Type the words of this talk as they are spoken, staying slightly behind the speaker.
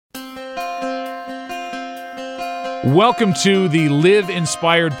Welcome to the Live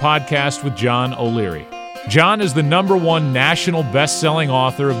Inspired podcast with John O'Leary. John is the #1 national best-selling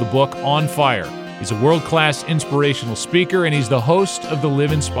author of the book On Fire. He's a world-class inspirational speaker, and he's the host of the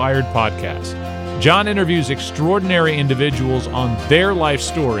Live Inspired podcast. John interviews extraordinary individuals on their life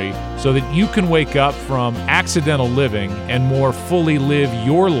story so that you can wake up from accidental living and more fully live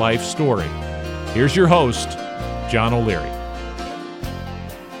your life story. Here's your host, John O'Leary.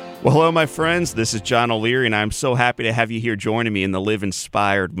 Well, hello, my friends. This is John O'Leary, and I'm so happy to have you here joining me in the Live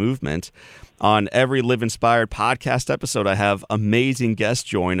Inspired movement. On every Live Inspired podcast episode, I have amazing guests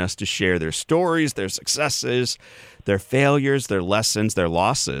join us to share their stories, their successes, their failures, their lessons, their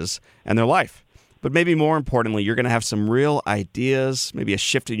losses, and their life. But maybe more importantly, you're going to have some real ideas, maybe a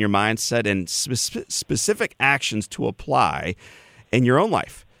shift in your mindset, and specific actions to apply in your own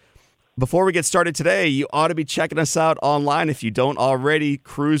life. Before we get started today, you ought to be checking us out online. If you don't already,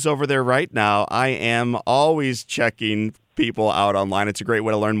 cruise over there right now. I am always checking people out online. It's a great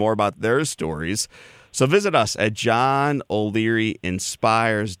way to learn more about their stories. So visit us at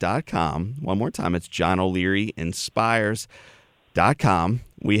johnolearyinspires.com. One more time, it's johnolearyinspires.com.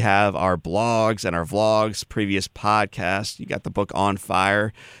 We have our blogs and our vlogs, previous podcasts. You got the book On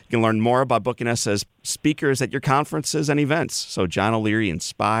Fire. You can learn more about booking us as speakers at your conferences and events. So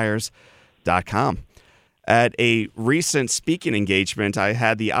johnolearyinspires.com. At a recent speaking engagement, I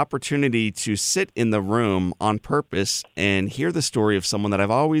had the opportunity to sit in the room on purpose and hear the story of someone that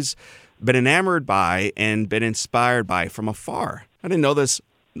I've always been enamored by and been inspired by from afar. I didn't know this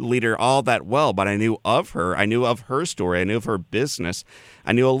leader all that well, but I knew of her. I knew of her story. I knew of her business.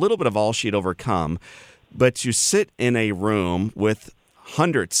 I knew a little bit of all she'd overcome. But to sit in a room with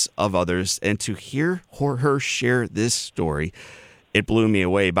hundreds of others and to hear her share this story, it blew me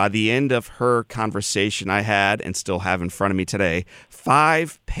away. By the end of her conversation, I had, and still have in front of me today,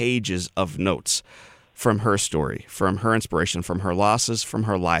 5 pages of notes from her story, from her inspiration, from her losses, from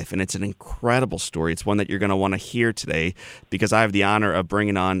her life. And it's an incredible story. It's one that you're going to want to hear today because I have the honor of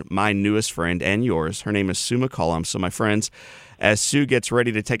bringing on my newest friend and yours. Her name is Sue McCollum. So my friends, as Sue gets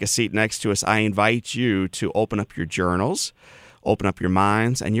ready to take a seat next to us, I invite you to open up your journals, open up your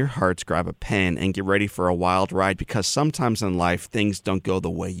minds and your hearts, grab a pen, and get ready for a wild ride because sometimes in life, things don't go the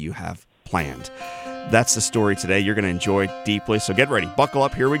way you have planned. That's the story today. You're going to enjoy it deeply. So get ready. Buckle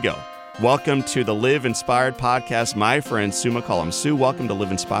up. Here we go. Welcome to the Live Inspired podcast, my friend Sue McCollum. Sue, welcome to Live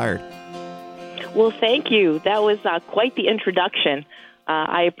Inspired. Well, thank you. That was quite the introduction.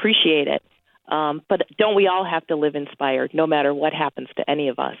 I appreciate it. But don't we all have to live inspired, no matter what happens to any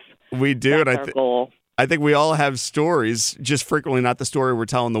of us? We do. That's our goal. I think we all have stories, just frequently not the story we're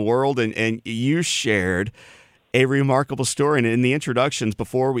telling the world. And you shared a remarkable story. And in the introductions,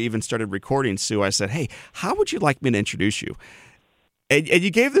 before we even started recording, Sue, I said, hey, how would you like me to introduce you? And you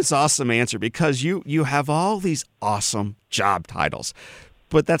gave this awesome answer because you have all these awesome job titles,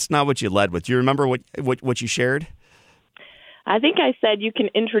 but that's not what you led with. Do you remember what you shared? I think I said you can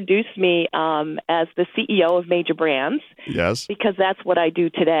introduce me as the CEO of Major Brands. Yes. Because that's what I do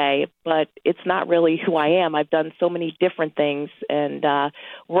today, but it's not really who I am. I've done so many different things, and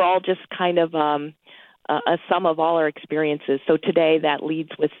we're all just kind of a sum of all our experiences. So today that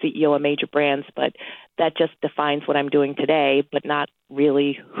leads with CEO of Major Brands, but that just defines what I'm doing today, but not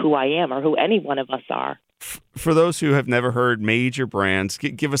really who I am or who any one of us are. For those who have never heard Major Brands,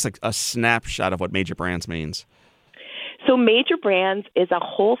 give us a snapshot of what Major Brands means. So Major Brands is a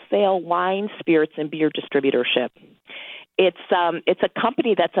wholesale wine, spirits, and beer distributorship. It's a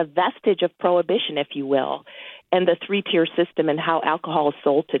company that's a vestige of prohibition, if you will, and the 3-tier system and how alcohol is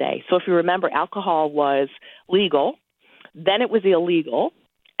sold today. So if you remember, alcohol was legal, then it was illegal,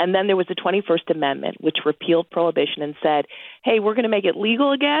 and then there was the 21st Amendment, which repealed prohibition and said, hey, we're going to make it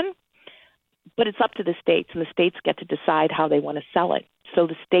legal again, but it's up to the states, and the states get to decide how they want to sell it. So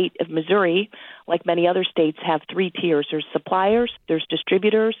the state of Missouri, like many other states, have 3 tiers. There's suppliers, there's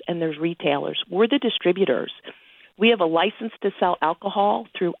distributors, and there's retailers. We're the distributors. We have a license to sell alcohol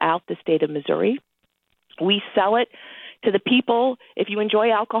throughout the state of Missouri. We sell it to the people. If you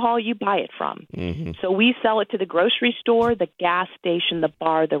enjoy alcohol, you buy it from. Mm-hmm. So we sell it to the grocery store, the gas station, the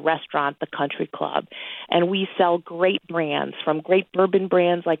bar, the restaurant, the country club. And we sell great brands, from great bourbon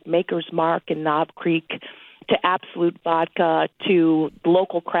brands like Maker's Mark and Knob Creek to Absolute Vodka to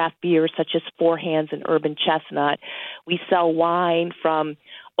local craft beers such as Four Hands and Urban Chestnut. We sell wine from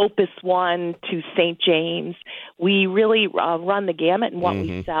Opus One to St. James. We really run the gamut in what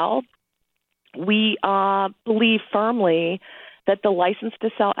we sell. We believe firmly that the license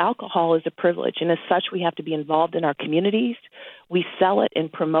to sell alcohol is a privilege, and as such, we have to be involved in our communities. We sell it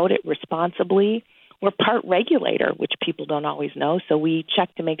and promote it responsibly. We're part regulator, which people don't always know. So we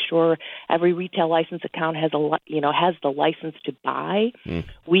check to make sure every retail license account has has the license to buy.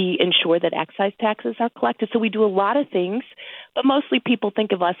 We ensure that excise taxes are collected. So we do a lot of things, but mostly people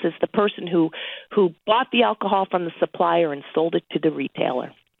think of us as the person who bought the alcohol from the supplier and sold it to the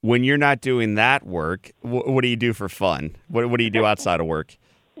retailer. When you're not doing that work, what do you do for fun? What do you do outside of work?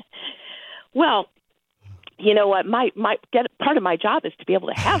 Well, you know what? Part of my job is to be able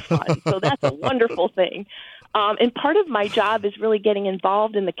to have fun, so that's a wonderful thing. And part of my job is really getting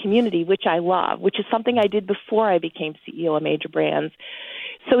involved in the community, which I love, which is something I did before I became CEO of Major Brands.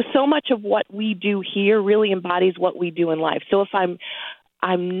 So much of what we do here really embodies what we do in life. So if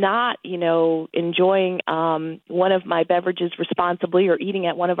I'm not, enjoying one of my beverages responsibly or eating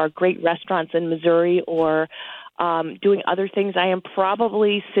at one of our great restaurants in Missouri or doing other things, I am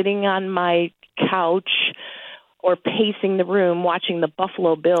probably sitting on my couch or pacing the room watching the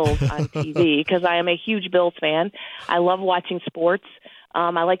Buffalo Bills on TV because I am a huge Bills fan. I love watching sports.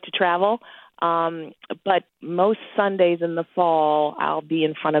 I like to travel. But most Sundays in the fall, I'll be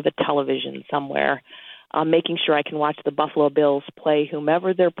in front of a television somewhere, making sure I can watch the Buffalo Bills play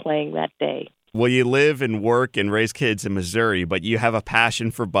whomever they're playing that day. Well, you live and work and raise kids in Missouri, but you have a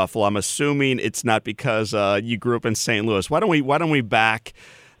passion for Buffalo. I'm assuming it's not because you grew up in St. Louis. Why don't we back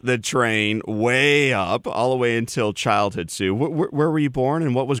the train way up all the way until childhood, Sue? Where were you born,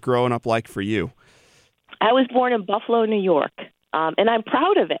 and what was growing up like for you? I was born in Buffalo, New York, and I'm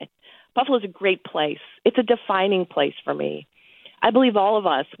proud of it. Buffalo's a great place. It's a defining place for me. I believe all of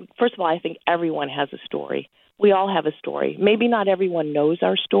us, first of all, I think everyone has a story. We all have a story. Maybe not everyone knows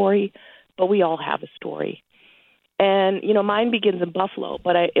our story, but we all have a story. And, mine begins in Buffalo,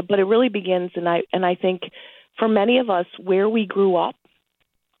 but it really begins, and I think for many of us, where we grew up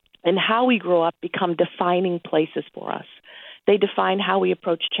and how we grew up become defining places for us. They define how we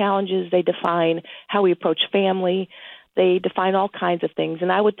approach challenges. They define how we approach family. They define all kinds of things.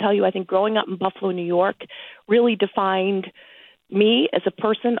 And I would tell you, I think growing up in Buffalo, New York really defined me as a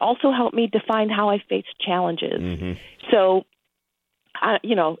person, also helped me define how I faced challenges. Mm-hmm. So,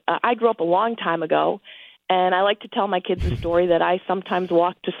 I grew up a long time ago, and I like to tell my kids the story that I sometimes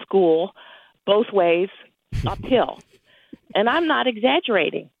walked to school both ways uphill. And I'm not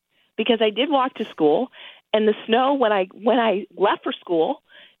exaggerating because I did walk to school, and the snow, when I left for school,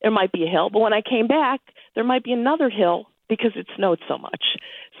 there might be a hill, but when I came back, there might be another hill because it snowed so much.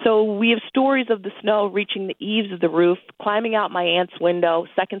 So we have stories of the snow reaching the eaves of the roof, climbing out my aunt's window,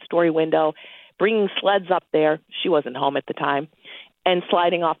 second-story window, bringing sleds up there. She wasn't home at the time. And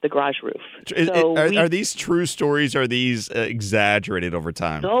sliding off the garage roof. Are these true stories? Or are these exaggerated over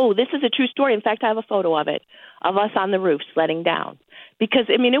time? No, this is a true story. In fact, I have a photo of it, of us on the roof sledding down. Because,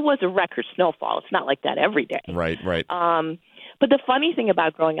 it was a record snowfall. It's not like that every day. Right. But the funny thing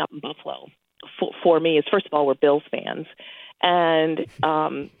about growing up in Buffalo, for me, is, first of all, we're Bills fans. And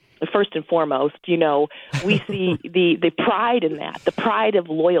first and foremost, we see the pride in that, the pride of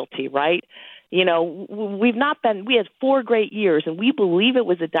loyalty, right? We had 4 great years, and we believe it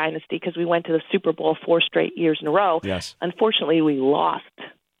was a dynasty because we went to the Super Bowl 4 straight years in a row. Yes. Unfortunately, we lost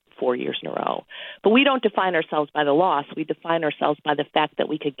 4 years in a row. But we don't define ourselves by the loss. We define ourselves by the fact that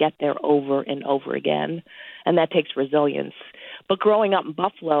we could get there over and over again, and that takes resilience. But growing up in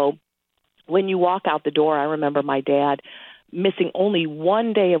Buffalo, when you walk out the door, I remember my dad missing only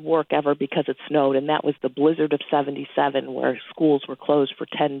one day of work ever because it snowed, and that was the blizzard of 77 where schools were closed for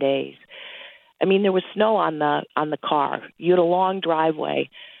 10 days. There was snow on the car. You had a long driveway.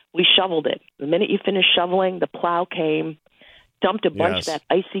 We shoveled it. The minute you finished shoveling, the plow came, dumped a bunch of that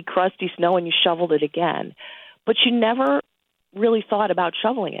icy, crusty snow, and you shoveled it again. But you never really thought about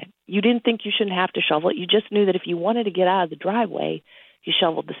shoveling it. You didn't think you shouldn't have to shovel it. You just knew that if you wanted to get out of the driveway, you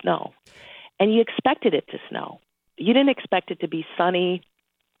shoveled the snow. And you expected it to snow. You didn't expect it to be sunny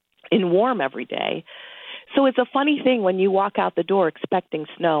and warm every day. So it's a funny thing when you walk out the door expecting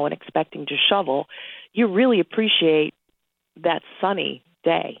snow and expecting to shovel, you really appreciate that sunny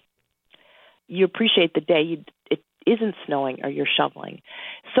day. You appreciate the day it isn't snowing or you're shoveling.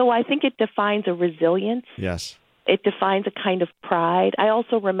 So I think it defines a resilience. Yes. It defines a kind of pride. I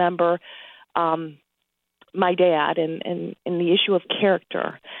also remember my dad and the issue of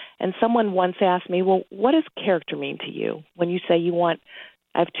character. And someone once asked me, well, what does character mean to you when you say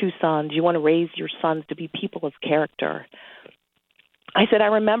I have 2 sons. You want to raise your sons to be people of character. I said, I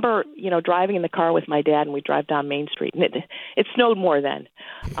remember, driving in the car with my dad, and we drive down Main Street, and it snowed more then.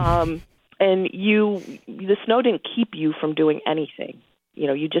 And the snow didn't keep you from doing anything.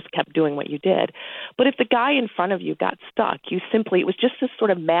 you just kept doing what you did. But if the guy in front of you got stuck, it was just this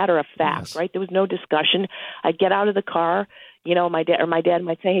sort of matter of fact, Yes. right? There was no discussion. I'd get out of the car, my dad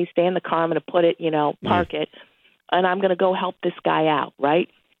might say, hey, stay in the car. I'm going to put it, park it, and I'm going to go help this guy out, right?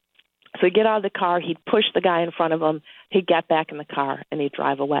 So he'd get out of the car, he'd push the guy in front of him, he'd get back in the car, and he'd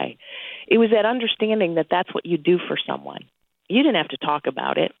drive away. It was that understanding that that's what you do for someone. You didn't have to talk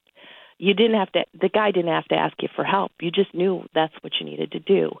about it. The guy didn't have to ask you for help. You just knew that's what you needed to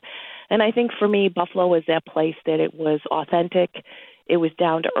do. And I think for me, Buffalo was that place that it was authentic, it was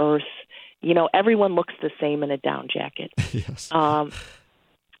down to earth. Everyone looks the same in a down jacket. Yes.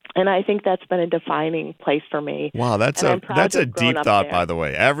 And I think that's been a defining place for me. Wow, that's a deep thought, by the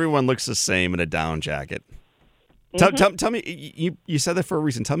way. Everyone looks the same in a down jacket. Mm-hmm. Tell me, you said that for a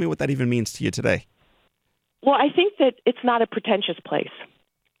reason. Tell me what that even means to you today. Well, I think that it's not a pretentious place.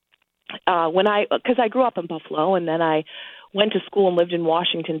 Because I grew up in Buffalo, and then I went to school and lived in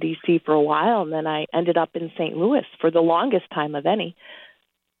Washington, D.C. for a while, and then I ended up in St. Louis for the longest time of any.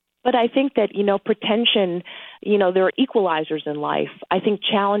 But I think that, pretension, there are equalizers in life. I think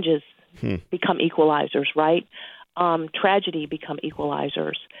challenges become equalizers, right? Tragedy become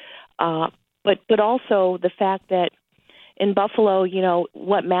equalizers. But also the fact that in Buffalo,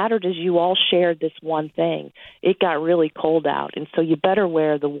 what mattered is you all shared this one thing. It got really cold out, and so you better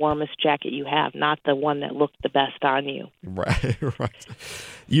wear the warmest jacket you have, not the one that looked the best on you. Right.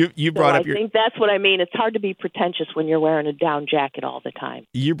 You brought up I think that's what I mean. It's hard to be pretentious when you're wearing a down jacket all the time.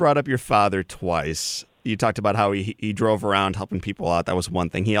 You brought up your father twice. You talked about how he drove around helping people out. That was one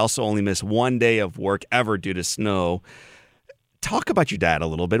thing. He also only missed one day of work ever due to snow. Talk about your dad a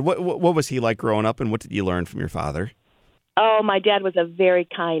little bit. What was he like growing up, and what did you learn from your father? Oh, my dad was a very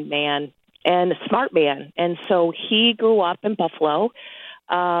kind man and a smart man. And so he grew up in Buffalo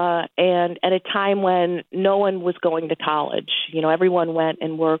and at a time when no one was going to college. Everyone went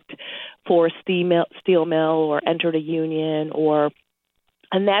and worked for a steel mill or entered a union,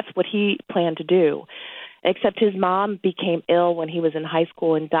 and that's what he planned to do. Except his mom became ill when he was in high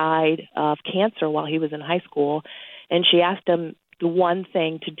school and died of cancer while he was in high school. And she asked him the one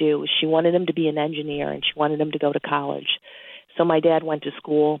thing to do. She wanted him to be an engineer, and she wanted him to go to college. So my dad went to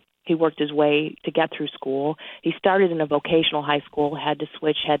school. He worked his way to get through school. He started in a vocational high school,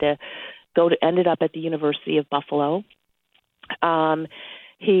 ended up at the University of Buffalo.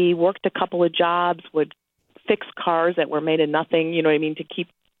 He worked a couple of jobs, would fix cars that were made of nothing, to keep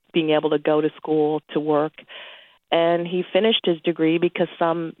being able to go to school, to work. And he finished his degree because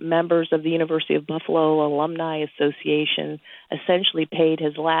some members of the University of Buffalo Alumni Association essentially paid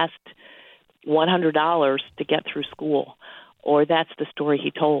his last $100 to get through school, or that's the story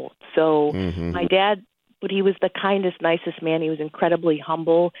he told. So my dad, but he was the kindest, nicest man. He was incredibly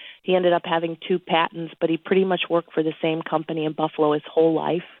humble. He ended up having 2 patents, but he pretty much worked for the same company in Buffalo his whole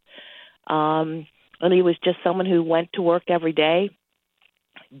life. And he was just someone who went to work every day,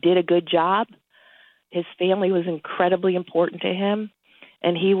 did a good job. His family was incredibly important to him,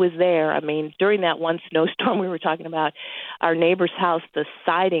 and he was there. I mean, during that one snowstorm we were talking about, our neighbor's house, the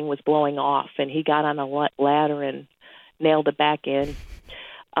siding was blowing off, and he got on a ladder and nailed it back in.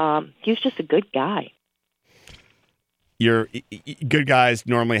 He was just a good guy. Your good guys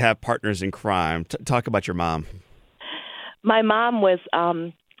normally have partners in crime. Talk about your mom. My mom was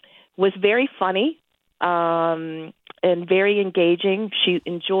very funny and very engaging. She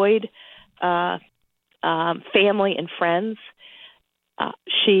enjoyed family and friends.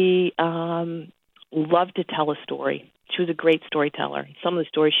 She loved to tell a story. She was a great storyteller. Some of the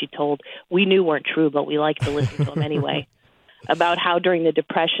stories she told we knew weren't true, but we liked to listen to them anyway. About how during the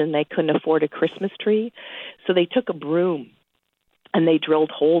Depression they couldn't afford a Christmas tree, so they took a broom and they drilled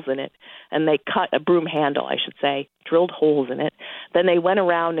holes in it, and they cut a broom handle, I should say, drilled holes in it. Then they went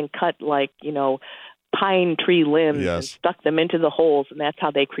around and cut pine tree limbs and stuck them into the holes, and that's how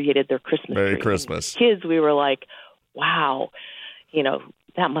they created their Christmas tree. Merry Christmas. And kids, we were like, wow,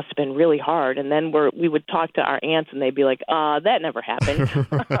 that must have been really hard. And then we would talk to our aunts, and they'd be like, that never happened.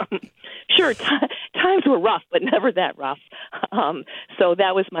 Sure, times were rough, but never that rough. So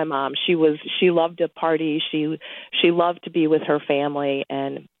that was my mom. She loved to party. She loved to be with her family,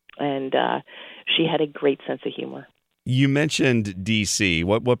 and she had a great sense of humor. You mentioned D.C.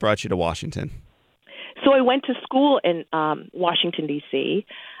 What brought you to Washington? So I went to school in Washington, D.C.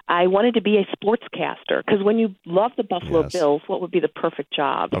 I wanted to be a sportscaster because when you love the Buffalo Bills, what would be the perfect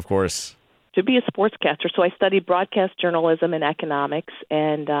job? Of course. To be a sportscaster. So I studied broadcast journalism and economics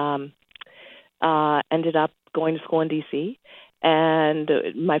and ended up going to school in D.C. And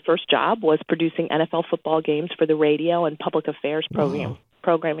my first job was producing NFL football games for the radio and public affairs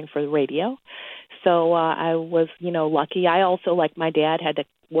programming for the radio. So I was, lucky. I also, like my dad, had to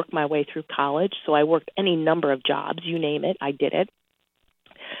work my way through college. So I worked any number of jobs, you name it, I did it.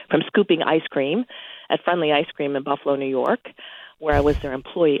 From scooping ice cream at Friendly Ice Cream in Buffalo, New York, where I was their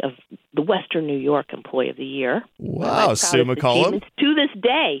employee of the Western New York Employee of the Year. Wow, Sue McCollum. To this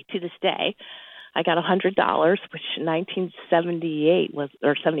day, I got $100, which in 1978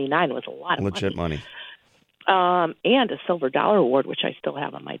 or 79 was a lot of legit money. And a silver dollar award, which I still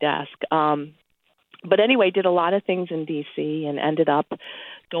have on my desk. But anyway, did a lot of things in D.C. and ended up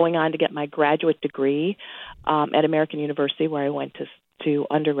going on to get my graduate degree at American University, where I went to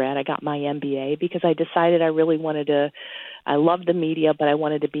undergrad. I got my MBA because I decided I really wanted to. I loved the media, but I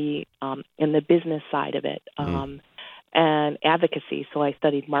wanted to be in the business side of it and advocacy. So I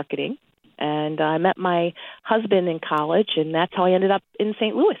studied marketing, and I met my husband in college, and that's how I ended up in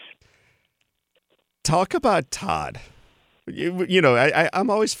St. Louis. Talk about Todd. I'm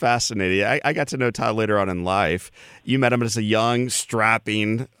always fascinated. I got to know Todd later on in life. You met him as a young,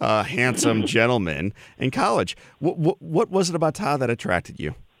 strapping, handsome gentleman in college. What was it about Todd that attracted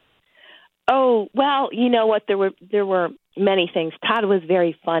you? Oh, well, you know what? There were many things. Todd was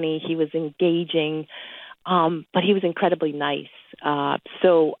very funny. He was engaging, but he was incredibly nice.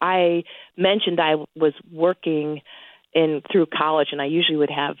 So I mentioned I was working through college, and I usually would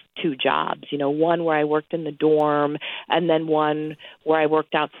have two jobs. One where I worked in the dorm, and then one where I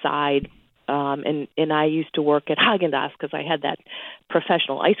worked outside. And I used to work at Haagen-Dazs because I had that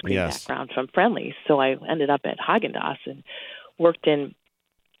professional ice cream background from Friendly's. So I ended up at Haagen-Dazs and worked in.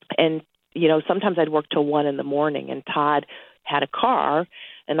 And sometimes I'd work till 1 a.m, and Todd had a car,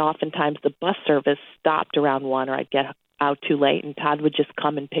 and oftentimes the bus service stopped around 1, or I'd get out too late, and Todd would just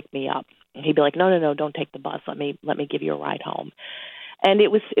come and pick me up. And he'd be like, no, don't take the bus. Let me give you a ride home. And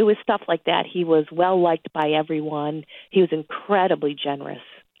it was stuff like that. He was well liked by everyone. He was incredibly generous,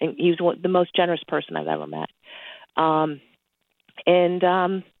 and he was the most generous person I've ever met.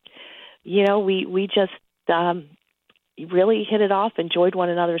 We just really hit it off, enjoyed one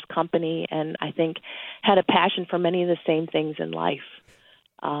another's company, and I think had a passion for many of the same things in life.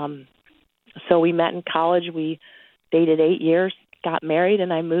 So we met in college. We dated 8 years, got married,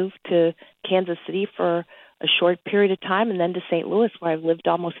 and I moved to Kansas City for a short period of time, and then to St. Louis, where I've lived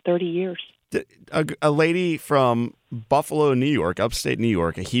almost 30 years. A lady from Buffalo, New York, upstate New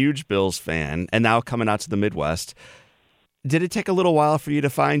York, a huge Bills fan, and now coming out to the Midwest. Did it take a little while for you to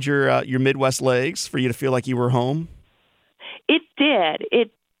find your Midwest legs, for you to feel like you were home? It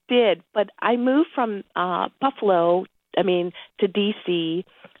did. But I moved from Buffalo, to D.C.,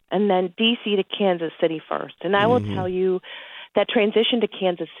 and then D.C. to Kansas City first. And I will tell you that transition to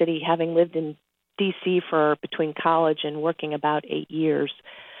Kansas City, having lived in D.C. for between college and working about 8 years,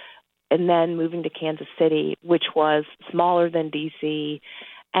 and then moving to Kansas City, which was smaller than D.C.,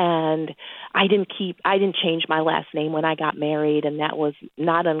 and I didn't change my last name when I got married, and that was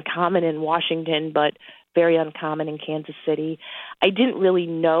not uncommon in Washington, but very uncommon in Kansas City. I didn't really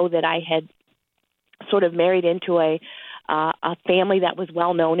know that I had sort of married into a family that was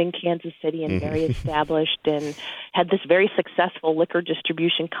well known in Kansas City and very established, and had this very successful liquor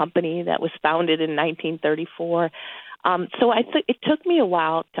distribution company that was founded in 1934. So it took me a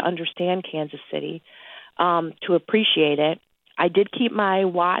while to understand Kansas City, to appreciate it. I did keep my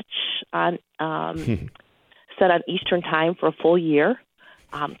watch on set on Eastern time for a full year,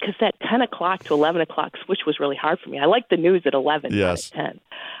 because that 10 o'clock to 11 o'clock switch was really hard for me. I liked the news at 11, yes. not at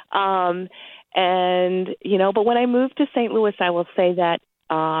 10. But when I moved to St. Louis, I will say that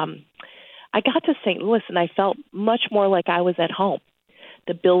I got to St. Louis and I felt much more like I was at home.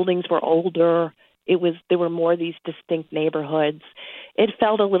 The buildings were older. There were more of these distinct neighborhoods. It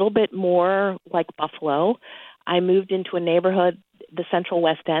felt a little bit more like Buffalo. I moved into a neighborhood, the Central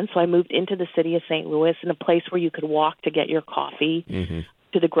West End, so I moved into the city of St. Louis in a place where you could walk to get your coffee,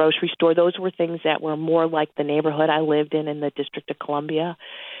 to the grocery store. Those were things that were more like the neighborhood I lived in the District of Columbia.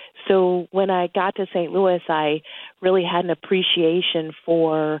 So when I got to St. Louis, I really had an appreciation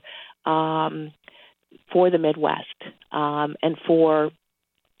for the Midwest, and for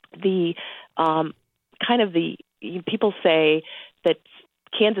the people say that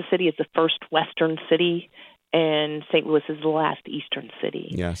Kansas City is the first Western city and St. Louis is the last Eastern city.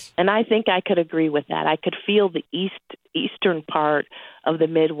 Yes. And I think I could agree with that. I could feel the eastern part of the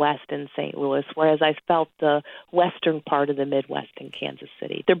Midwest in St. Louis, whereas I felt the western part of the Midwest in Kansas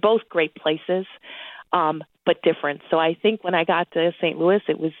City. They're both great places, but different. So I think when I got to St. Louis,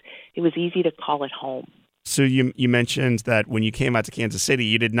 it was easy to call it home. So you mentioned that when you came out to Kansas City,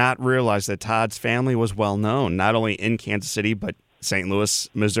 you did not realize that Todd's family was well known, not only in Kansas City, but St. Louis,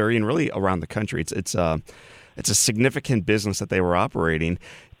 Missouri, and really around the country. It's it's a significant business that they were operating.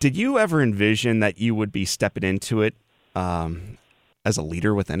 Did you ever envision that you would be stepping into it as a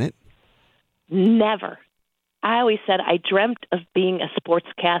leader within it? Never. I always said I dreamt of being a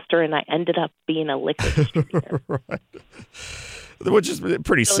sportscaster, and I ended up being a liquor distributor. Right. Which is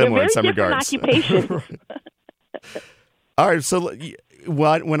pretty similar in some regards. Occupations. All right. So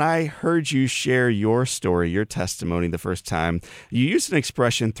when I heard you share your story, your testimony the first time, you used an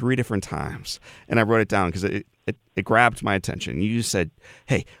expression 3 different times, and I wrote it down because it grabbed my attention. You said,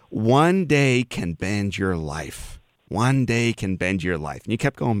 hey, one day can bend your life. One day can bend your life. And you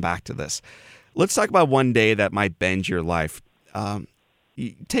kept going back to this. Let's talk about one day that might bend your life.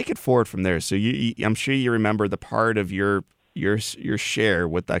 Take it forward from there. So I'm sure you remember the part of your share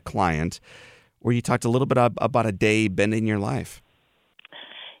with that client where you talked a little bit about a day bending your life.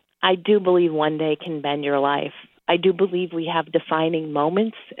 I do believe one day can bend your life. I do believe we have defining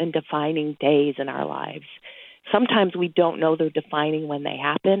moments and defining days in our lives. Sometimes we don't know they're defining when they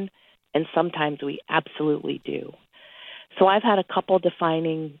happen, and sometimes we absolutely do. So I've had a couple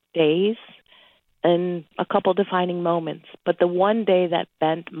defining days and a couple defining moments, but the one day that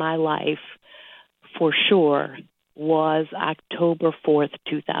bent my life for sure was October 4th,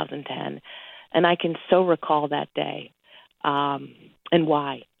 2010. And I can so recall that day and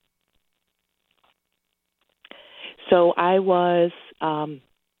why. So I was,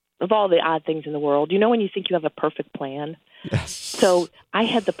 of all the odd things in the world, when you think you have a perfect plan? Yes. So I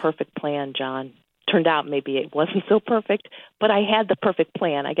had the perfect plan, John. Turned out maybe it wasn't so perfect, but I had the perfect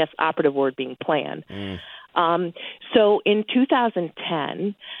plan, I guess operative word being plan. So in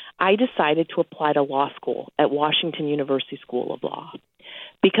 2010, I decided to apply to law school at Washington University School of Law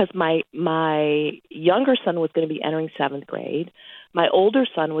because my younger son was going to be entering 7th grade. My older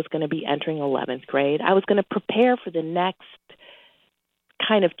son was going to be entering 11th grade. I was going to prepare for the next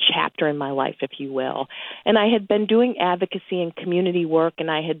kind of chapter in my life, if you will. And I had been doing advocacy and community work,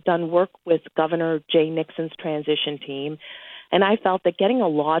 and I had done work with Governor Jay Nixon's transition team. And I felt that getting a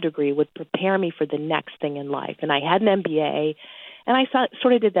law degree would prepare me for the next thing in life. And I had an MBA, and I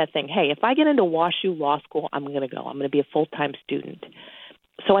sort of did that thing. Hey, if I get into WashU Law School, I'm going to go. I'm going to be a full-time student.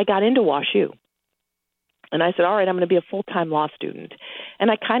 So I got into WashU. And I said, all right, I'm going to be a full-time law student. And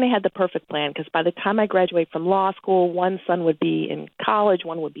I kind of had the perfect plan because by the time I graduate from law school, one son would be in college,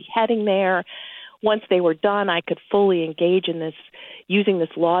 one would be heading there. Once they were done, I could fully engage in this, using this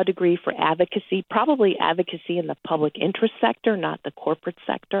law degree for advocacy, probably advocacy in the public interest sector, not the corporate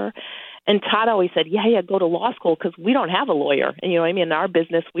sector. And Todd always said, yeah, go to law school because we don't have a lawyer. And, in our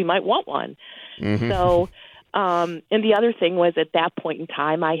business, we might want one. Mm-hmm. So and the other thing was at that point in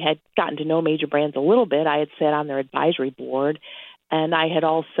time, I had gotten to know Major Brands a little bit. I had sat on their advisory board, and I had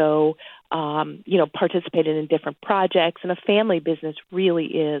also, participated in different projects. And a family business really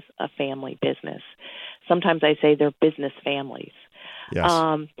is a family business. Sometimes I say they're business families. Yes.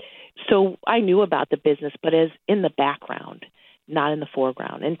 So I knew about the business, but as in the background, not in the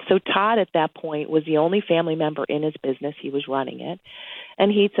foreground. And so Todd at that point was the only family member in his business. He was running it. And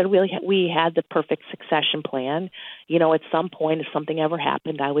he said, we had the perfect succession plan. At some point, if something ever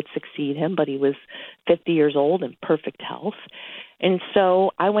happened, I would succeed him, but he was 50 years old in perfect health. And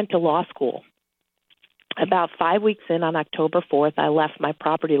so I went to law school. About 5 weeks in, on October 4th, I left my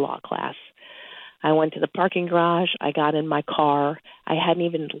property law class. I went to the parking garage. I got in my car. I hadn't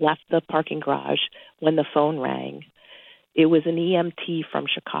even left the parking garage when the phone rang. It was an EMT from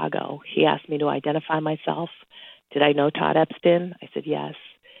Chicago. He asked me to identify myself. Did I know Todd Epstein? I said, yes.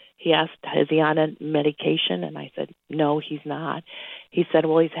 He asked, is he on a medication? And I said, no, he's not. He said,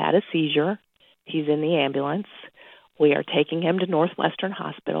 well, he's had a seizure. He's in the ambulance. We are taking him to Northwestern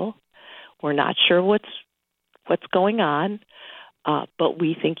Hospital. We're not sure what's going on, but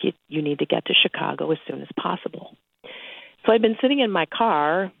we think you need to get to Chicago as soon as possible. So I'd been sitting in my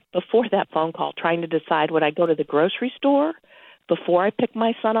car before that phone call trying to decide would I go to the grocery store before I picked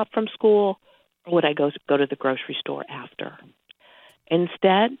my son up from school, or would I go to the grocery store after?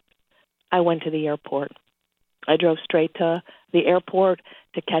 Instead, I went to the airport. I drove straight to the airport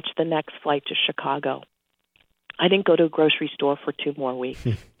to catch the next flight to Chicago. I didn't go to a grocery store for 2 more weeks.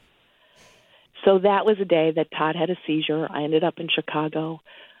 So that was a day that Todd had a seizure. I ended up in Chicago.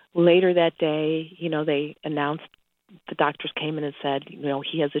 Later that day, they announced, the doctors came in and said,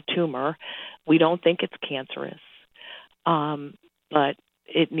 he has a tumor. We don't think it's cancerous, but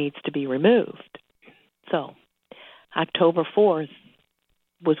it needs to be removed. So October 4th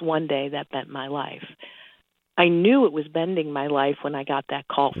was one day that bent my life. I knew it was bending my life when I got that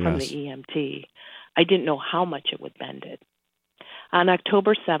call from the EMT. I didn't know how much it would bend it. On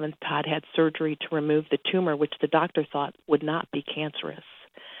October 7th, Todd had surgery to remove the tumor, which the doctor thought would not be cancerous.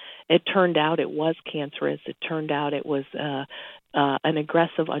 It turned out it was cancerous. It turned out it was an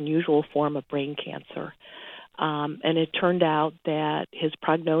aggressive, unusual form of brain cancer. And it turned out that his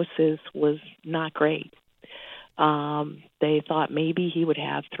prognosis was not great. They thought maybe he would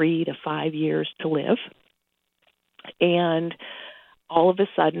have 3 to 5 years to live. And all of a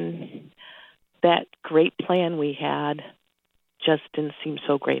sudden, that great plan we had just didn't seem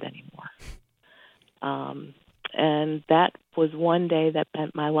so great anymore. And that was one day that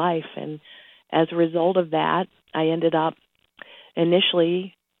bent my life. And as a result of that, I ended up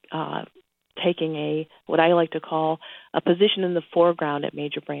initially taking what I like to call a position in the foreground at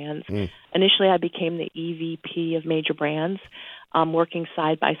Major Brands. Initially, I became the EVP of Major Brands, working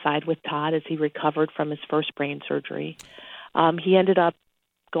side by side with Todd as he recovered from his first brain surgery. He ended up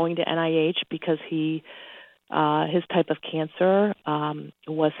going to NIH because his type of cancer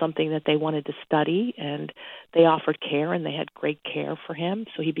was something that they wanted to study, and they offered care, and they had great care for him.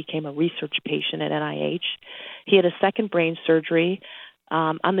 So he became a research patient at NIH. He had a second brain surgery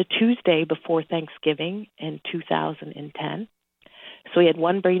on the Tuesday before Thanksgiving in 2010. So he had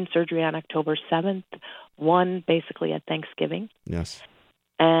one brain surgery on October 7th, one basically at Thanksgiving. Yes.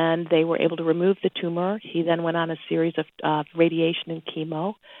 And they were able to remove the tumor. He then went on a series of radiation and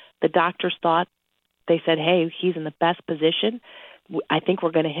chemo. The doctors thought, they said, hey, he's in the best position. I think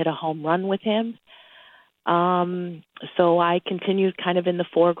we're going to hit a home run with him. So I continued kind of in the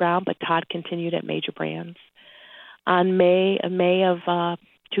foreground, but Todd continued at Major Brands. On May of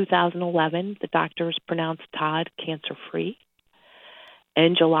 2011, the doctors pronounced Todd cancer-free.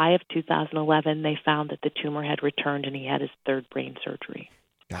 In July of 2011, they found that the tumor had returned and he had his third brain surgery.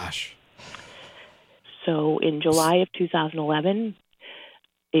 Gosh. So in July of 2011,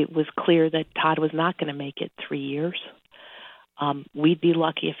 it was clear that Todd was not going to make it 3 years. We'd be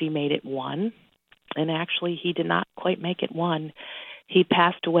lucky if he made it 1. And actually, he did not quite make it 1. He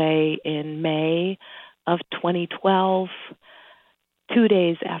passed away in May of 2012, 2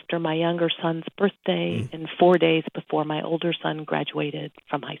 days after my younger son's birthday and 4 days before my older son graduated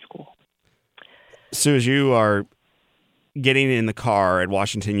from high school. So as you are getting in the car at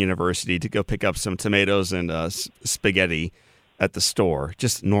Washington University to go pick up some tomatoes and spaghetti at the store,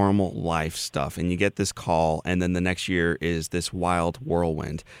 just normal life stuff, and you get this call, and then the next year is this wild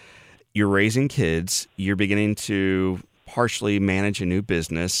whirlwind. You're raising kids, you're beginning to partially manage a new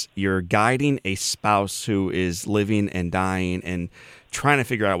business, you're guiding a spouse who is living and dying and trying to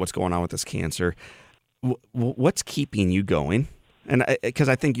figure out what's going on with this cancer. What's keeping you going? And because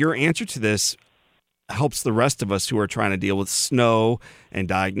I think your answer to this helps the rest of us who are trying to deal with snow and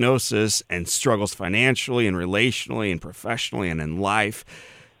diagnosis and struggles financially and relationally and professionally and in life.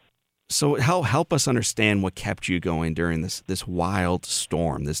 So help us understand what kept you going during this wild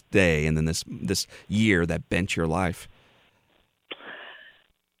storm, this day, and then this year that bent your life.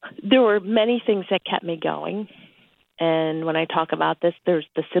 There were many things that kept me going. And when I talk about this, there's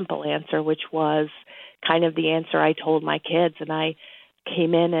the simple answer, which was kind of the answer I told my kids. And I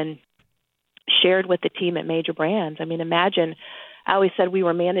came in and shared with the team at Major Brands. I mean, imagine, I always said we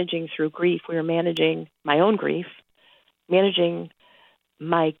were managing through grief. We were managing my own grief, managing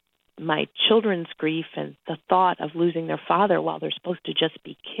my children's grief and the thought of losing their father while they're supposed to just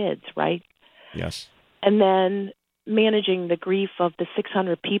be kids, right? Yes. And then managing the grief of the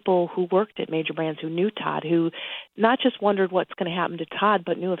 600 people who worked at Major Brands who knew Todd, who not just wondered what's going to happen to Todd,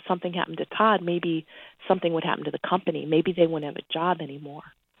 but knew if something happened to Todd, maybe something would happen to the company. Maybe they wouldn't have a job anymore.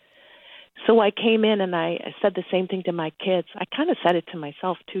 So I came in and I said the same thing to my kids. I kind of said it to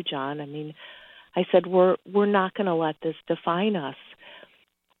myself too, John. I mean, I said, we're not going to let this define us.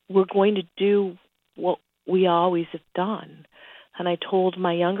 We're going to do what we always have done. And I told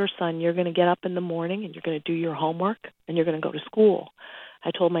my younger son, you're going to get up in the morning and you're going to do your homework and you're going to go to school.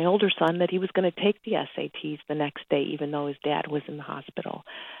 I told my older son that he was going to take the SATs the next day, even though his dad was in the hospital,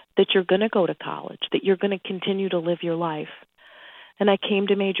 that you're going to go to college, that you're going to continue to live your life. And I came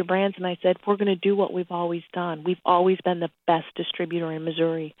to Major Brands and I said, we're going to do what we've always done. We've always been the best distributor in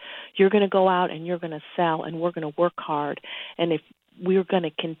Missouri. You're going to go out and you're going to sell and we're going to work hard. And if we're going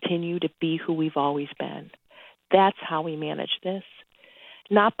to continue to be who we've always been. That's how we manage this.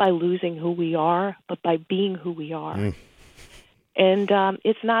 Not by losing who we are, but by being who we are. And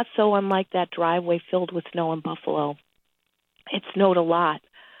it's not so unlike that driveway filled with snow in Buffalo. It snowed a lot.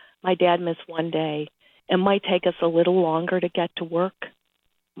 My dad missed one day. It might take us a little longer to get to work. It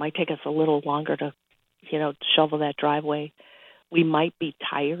might take us a little longer to, shovel that driveway. We might be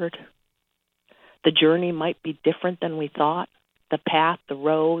tired. The journey might be different than we thought. The path, the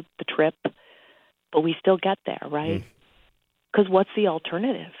road, the trip. But we still get there, right? Because what's the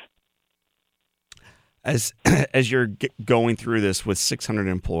alternative? As as you're going through this with 600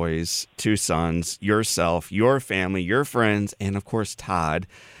 employees, 2 sons, yourself, your family, your friends, and of course Todd,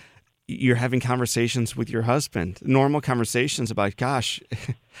 you're having conversations with your husband, normal conversations about, gosh,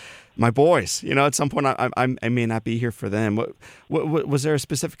 my boys. At some point I may not be here for them. What was there a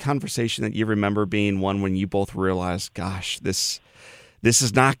specific conversation that you remember being one when you both realized, gosh, this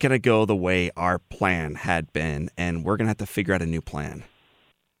is not going to go the way our plan had been, and we're going to have to figure out a new plan?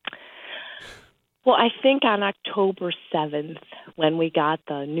 Well, I think on October 7th, when we got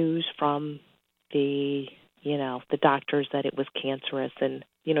the news from the doctors that it was cancerous, and,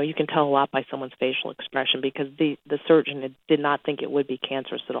 you can tell a lot by someone's facial expression because the surgeon did not think it would be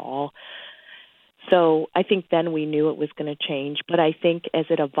cancerous at all. So I think then we knew it was going to change. But I think as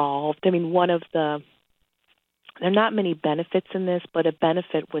it evolved, there are not many benefits in this, but a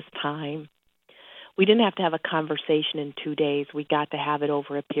benefit was time. We didn't have to have a conversation in 2 days. We got to have it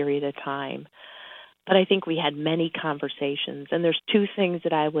over a period of time. But I think we had many conversations. And there's 2 things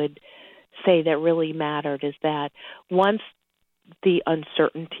that I would say that really mattered is that once the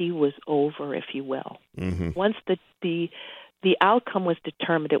uncertainty was over, if you will, once the outcome was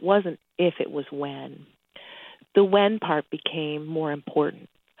determined, it wasn't if, it was when. The when part became more important.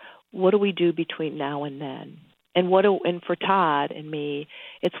 What do we do between now and then? And for Todd and me,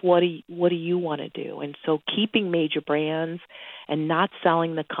 it's what do you want to do? And so keeping Major Brands and not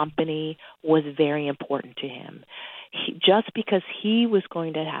selling the company was very important to him. Just because he was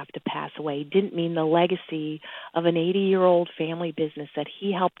going to have to pass away didn't mean the legacy of an 80-year-old family business that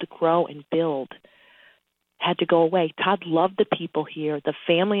he helped to grow and build had to go away. Todd loved the people here. The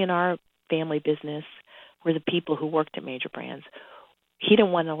family in our family business were the people who worked at Major Brands. He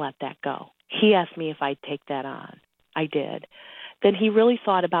didn't want to let that go. He asked me if I'd take that on. I did. Then he really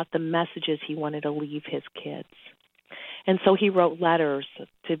thought about the messages he wanted to leave his kids. And so he wrote letters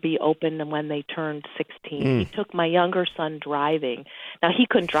to be opened when they turned 16. He took my younger son driving. Now, he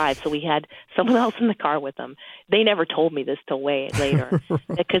couldn't drive, so we had someone else in the car with him. They never told me this till way later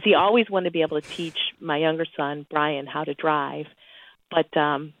because he always wanted to be able to teach my younger son, Brian, how to drive. But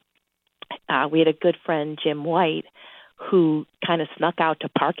we had a good friend, Jim White, who kind of snuck out to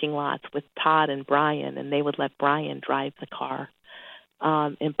parking lots with Todd and Brian, and they would let Brian drive the car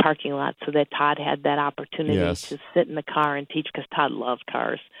in parking lots so that Todd had that opportunity to sit in the car and teach, because Todd loved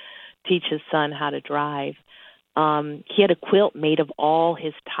cars, teach his son how to drive. He had a quilt made of all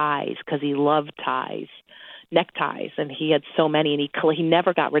his ties because he loved ties, neckties, and he had so many, and he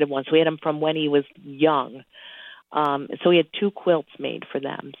never got rid of one. So we had them from when he was young. So he had 2 quilts made for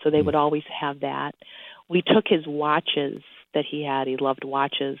them, so they would always have that. We took his watches that he had. He loved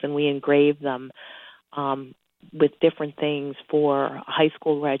watches, and we engraved them with different things for high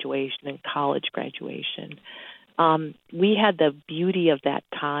school graduation and college graduation. We had the beauty of that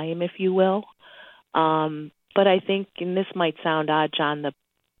time, if you will. But I think, and this might sound odd, John,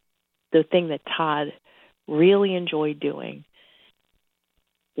 the thing that Todd really enjoyed doing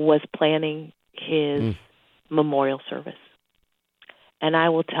was planning his memorial service. And I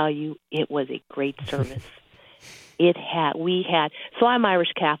will tell you, it was a great service. So I'm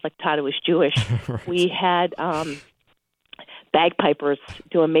Irish Catholic, Todd was Jewish. Right. We had bagpipers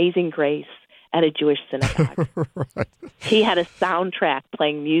do Amazing Grace at a Jewish synagogue. Right. He had a soundtrack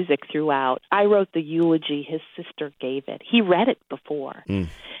playing music throughout. I wrote the eulogy. His sister gave it. He read it before.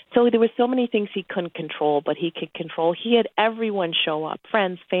 So there were so many things he couldn't control, but he could control. He had everyone show up,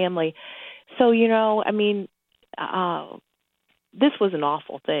 friends, family. So, this was an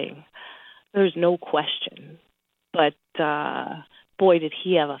awful thing. There's no question. But, boy, did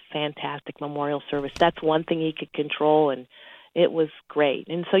he have a fantastic memorial service. That's one thing he could control, and it was great.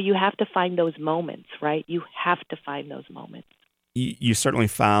 And so you have to find those moments, right? You have to find those moments. You certainly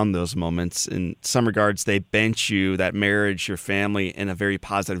found those moments. In some regards, they bent you, that marriage, your family, in a very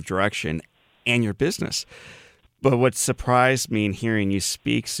positive direction, and your business. But what surprised me in hearing you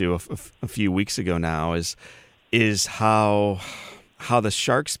speak, Sue, a few weeks ago now is how the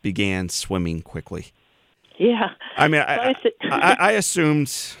sharks began swimming quickly. Yeah. I mean, I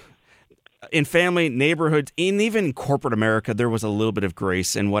assumed in family, neighborhoods, and even corporate America, there was a little bit of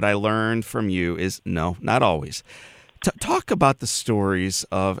grace. And what I learned from you is, no, not always. Talk about the stories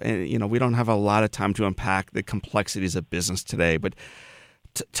of, and we don't have a lot of time to unpack the complexities of business today, but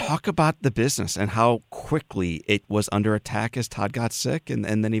talk about the business and how quickly it was under attack as Todd got sick and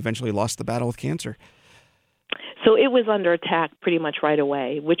then eventually lost the battle with cancer. So it was under attack pretty much right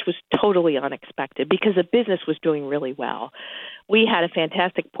away, which was totally unexpected because the business was doing really well. We had a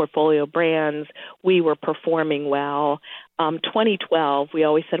fantastic portfolio of brands. We were performing well. 2012, we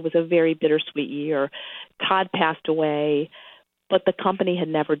always said, was a very bittersweet year. Todd passed away, but the company had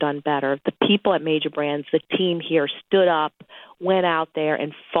never done better. The people at Major Brands, the team here, stood up, went out there,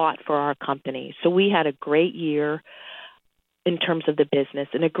 and fought for our company. So we had a great year in terms of the business,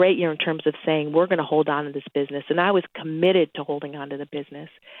 and a great year in terms of saying we're going to hold on to this business. And I was committed to holding on to the business.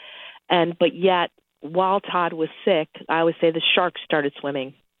 But yet, while Todd was sick, I always say the sharks started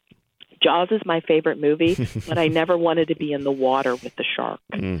swimming. Jaws is my favorite movie, but I never wanted to be in the water with the shark.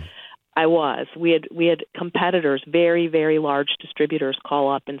 I was. We had competitors, very, very large distributors,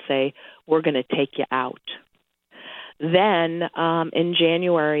 call up and say, we're going to take you out. Then in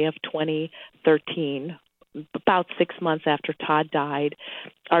January of 2013, about 6 months after Todd died,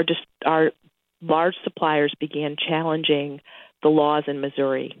 our large suppliers began challenging the laws in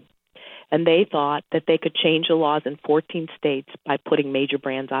Missouri. And they thought that they could change the laws in 14 states by putting Major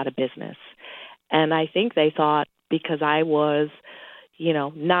Brands out of business. And I think they thought because I was,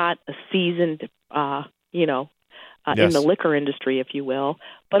 not a seasoned, Yes. in the liquor industry, if you will,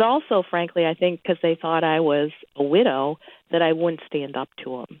 but also, frankly, I think because they thought I was a widow, that I wouldn't stand up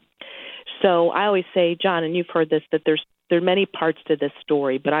to them. So I always say, John, and you've heard this, that there are many parts to this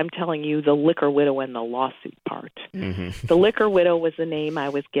story, but I'm telling you the liquor widow and the lawsuit part. Mm-hmm. The liquor widow was the name I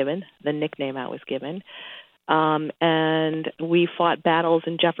was given, the nickname I was given. And we fought battles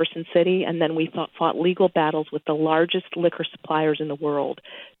in Jefferson City, and then we fought legal battles with the largest liquor suppliers in the world,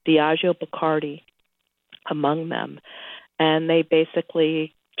 Diageo, Bacardi, among them. And they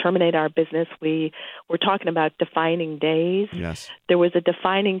basically terminate our business. We're talking about defining days. Yes. There was a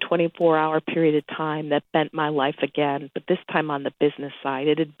defining 24-hour period of time that bent my life again, but this time on the business side.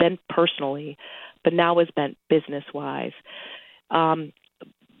 It had bent personally, but now was bent business-wise.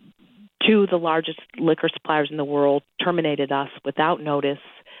 Two of the largest liquor suppliers in the world terminated us without notice.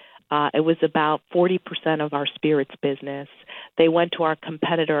 It was about 40% of our spirits business. They went to our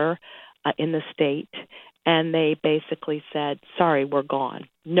competitor in the state, and they basically said, sorry, we're gone.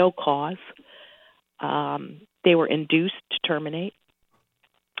 No cause. They were induced to terminate.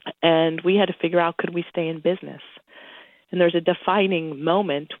 And we had to figure out, could we stay in business? And there's a defining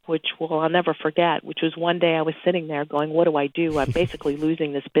moment, which I'll never forget, which was one day I was sitting there going, what do I do? I'm basically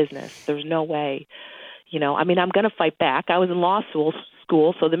losing this business. There's no way. I'm going to fight back. I was in law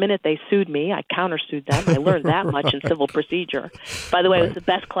school, so the minute they sued me, I countersued them. I learned that much in civil procedure. By the way, It was the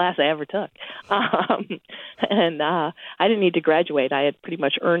best class I ever took. And I didn't need to graduate. I had pretty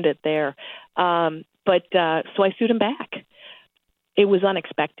much earned it there. So I sued them back. It was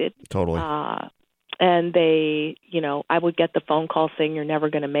unexpected. Totally. And they, I would get the phone call saying, you're never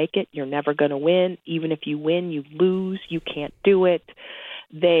going to make it. You're never going to win. Even if you win, you lose. You can't do it.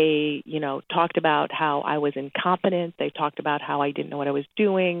 They, talked about how I was incompetent. They talked about how I didn't know what I was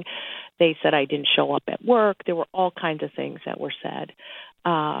doing. They said I didn't show up at work. There were all kinds of things that were said.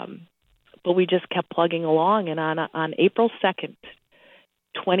 But we just kept plugging along. And on April 2nd,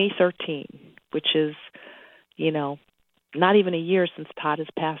 2013, which is, not even a year since Todd has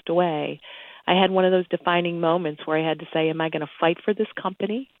passed away, I had one of those defining moments where I had to say, am I going to fight for this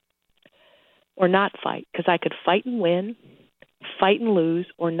company or not fight? Because I could fight and win, fight and lose,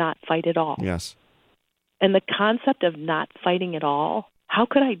 or not fight at all. Yes. And the concept of not fighting at all, how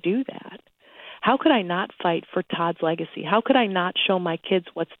could I do that? How could I not fight for Todd's legacy? How could I not show my kids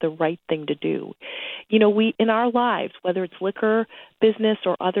what's the right thing to do? We, in our lives, whether it's liquor, business,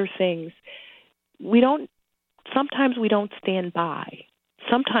 or other things, sometimes we don't stand by.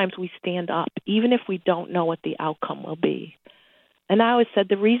 Sometimes we stand up, even if we don't know what the outcome will be. And I always said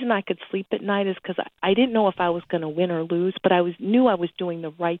the reason I could sleep at night is because I didn't know if I was going to win or lose, but I knew I was doing the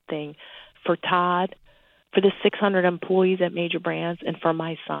right thing for Todd, for the 600 employees at Major Brands, and for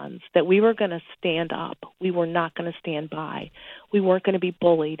my sons, that we were going to stand up. We were not going to stand by. We weren't going to be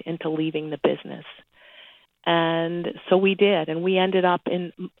bullied into leaving the business. And so we did, and we ended up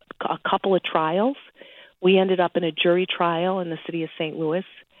in a couple of trials. We ended up in a jury trial in the city of St. Louis,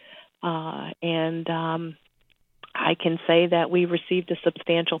 and I can say that we received a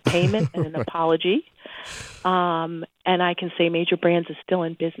substantial payment and an apology, and I can say Major Brands is still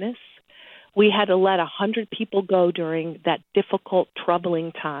in business. We had to let 100 people go during that difficult,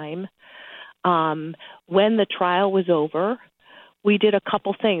 troubling time. When the trial was over, we did a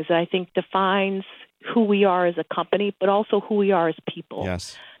couple things that I think defines who we are as a company, but also who we are as people.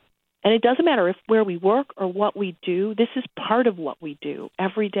 Yes. And it doesn't matter where we work or what we do. This is part of what we do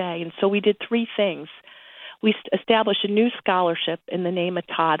every day. And so we did three things. We established a new scholarship in the name of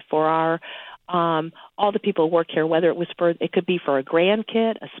Todd for our all the people who work here, whether it could be for a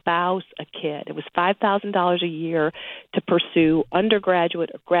grandkid, a spouse, a kid. It was $5,000 a year to pursue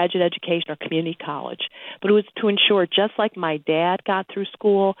undergraduate or graduate education or community college. But it was to ensure, just like my dad got through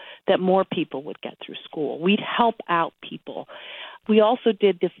school, that more people would get through school. We'd help out people. We also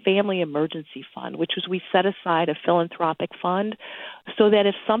did the Family Emergency Fund, which was we set aside a philanthropic fund so that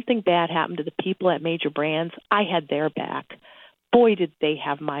if something bad happened to the people at Major Brands, I had their back. Boy, did they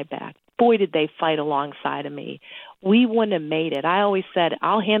have my back. Boy, did they fight alongside of me. We wouldn't have made it. I always said,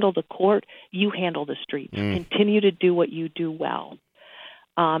 I'll handle the court, you handle the streets. Continue to do what you do well.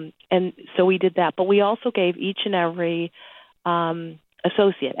 And so we did that. But we also gave each and every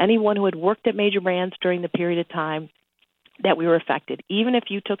associate, anyone who had worked at Major Brands during the period of time that we were affected, even if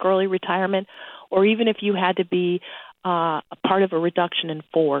you took early retirement or even if you had to be a part of a reduction in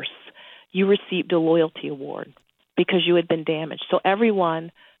force, you received a loyalty award because you had been damaged. So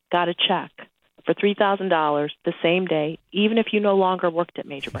everyone got a check for $3,000 the same day, even if you no longer worked at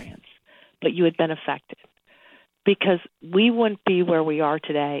Major Brands, but you had been affected. Because we wouldn't be where we are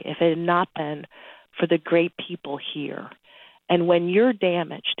today if it had not been for the great people here. And when you're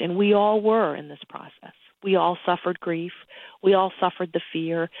damaged, and we all were in this process, we all suffered grief. We all suffered the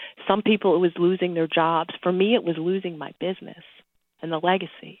fear. Some people, it was losing their jobs. For me, it was losing my business and the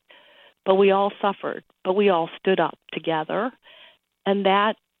legacy. But we all suffered. But we all stood up together. And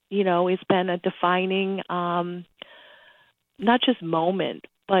that, has been a defining, not just moment,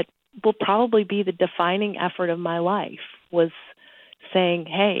 but will probably be the defining effort of my life, was saying,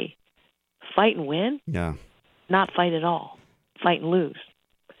 hey, fight and win? Yeah. Not fight at all. Fight and lose.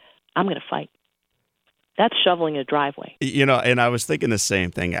 I'm going to fight. That's shoveling a driveway. And I was thinking the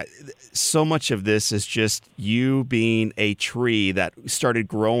same thing. So much of this is just you being a tree that started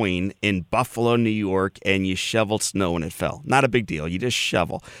growing in Buffalo, New York, and you shoveled snow when it fell. Not a big deal. You just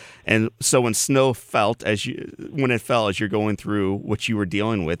shovel. And so when snow fell as you're going through what you were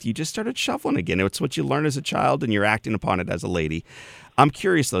dealing with, you just started shoveling again. It's what you learned as a child, and you're acting upon it as a lady. I'm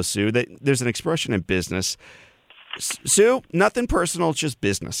curious, though, Sue, that there's an expression in business. Sue, nothing personal, it's just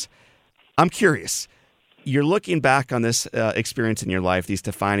business. I'm curious. You're looking back on this experience in your life, these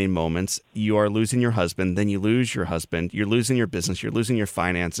defining moments. You are losing your husband, then you lose your husband. You're losing your business. You're losing your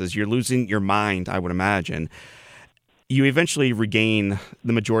finances. You're losing your mind, I would imagine. You eventually regain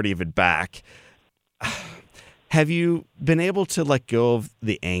the majority of it back. Have you been able to let go of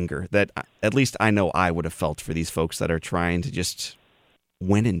the anger that at least I know I would have felt for these folks that are trying to just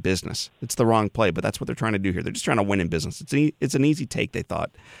win in business? It's the wrong play, but that's what they're trying to do here. They're just trying to win in business. It's an easy take, they thought.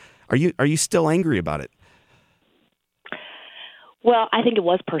 Are you still angry about it? Well, I think it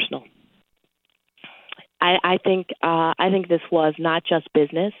was personal. I think this was not just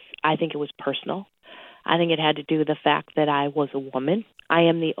business. I think it was personal. I think it had to do with the fact that I was a woman. I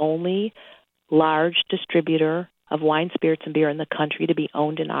am the only large distributor of wine, spirits, and beer in the country to be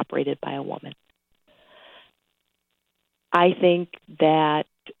owned and operated by a woman. I think that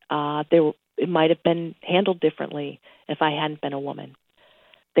it might have been handled differently if I hadn't been a woman.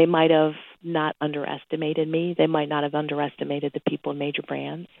 They might have not underestimated me. They might not have underestimated the people in Major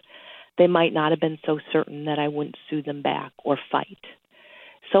Brands. They might not have been so certain that I wouldn't sue them back or fight.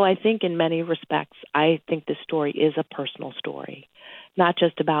 So I think in many respects, I think the story is a personal story, not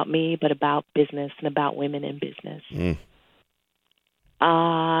just about me, but about business and about women in business.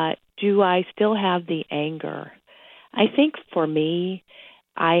 Do I still have the anger? I think for me,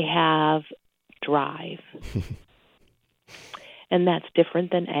 I have drive. And that's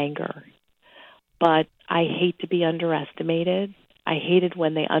different than anger. But I hate to be underestimated. I hated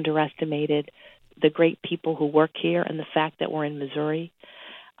when they underestimated the great people who work here and the fact that we're in Missouri.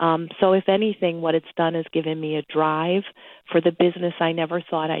 So if anything, what it's done is given me a drive for the business I never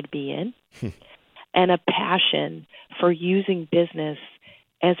thought I'd be in and a passion for using business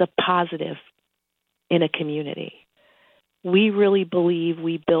as a positive in a community. We really believe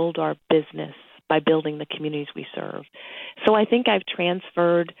we build our business by building the communities we serve. So I think I've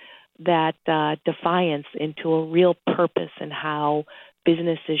transferred that defiance into a real purpose in how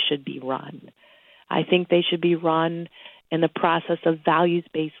businesses should be run. I think they should be run in the process of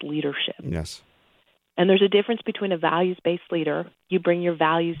values-based leadership. Yes. And there's a difference between a values-based leader. You bring your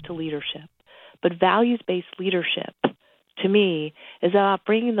values to leadership. But values-based leadership, to me, is about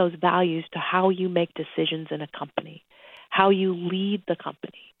bringing those values to how you make decisions in a company, how you lead the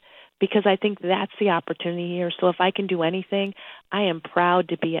company. Because I think that's the opportunity here. So if I can do anything, I am proud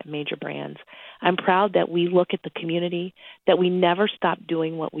to be at Major Brands. I'm proud that we look at the community, that we never stopped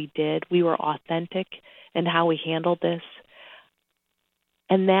doing what we did. We were authentic in how we handled this.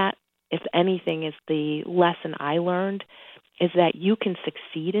 And that, if anything, is the lesson I learned, is that you can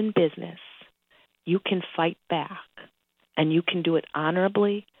succeed in business you can fight back, and you can do it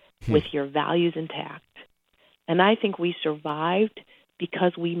honorably with your values intact. And I think we survived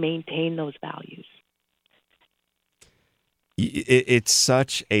because we maintained those values. It's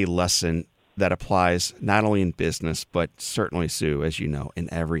such a lesson that applies not only in business, but certainly, Sue, as you know,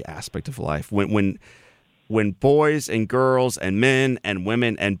 in every aspect of life. When boys and girls and men and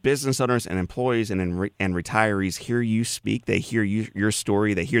women and business owners and employees and retirees hear you speak, they hear your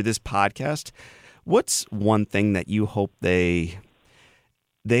story, they hear this podcast, what's one thing that you hope they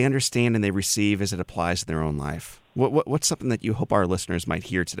understand and they receive as it applies to their own life? What's something that you hope our listeners might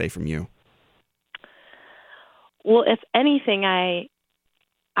hear today from you? Well, if anything,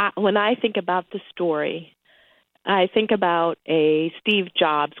 when I think about the story, I think about a Steve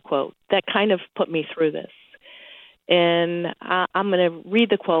Jobs quote that kind of put me through this. And I'm going to read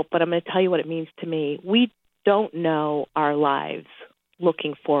the quote, but I'm going to tell you what it means to me. We don't know our lives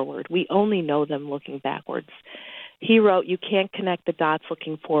looking forward. We only know them looking backwards. He wrote, "You can't connect the dots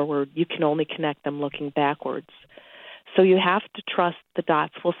looking forward. You can only connect them looking backwards." So you have to trust the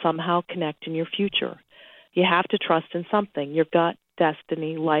dots will somehow connect in your future. You have to trust in something, your gut,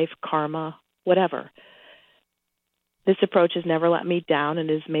 destiny, life, karma, whatever. This approach has never let me down and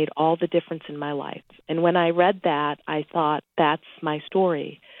has made all the difference in my life. And when I read that, I thought, that's my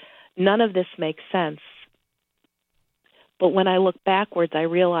story. None of this makes sense. But when I look backwards, I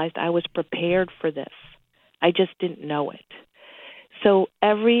realized I was prepared for this. I just didn't know it. So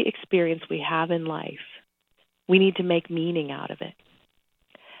every experience we have in life, we need to make meaning out of it.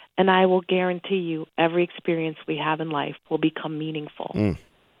 And I will guarantee you every experience we have in life will become meaningful.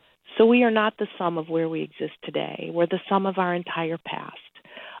 So we are not the sum of where we exist today. We're the sum of our entire past,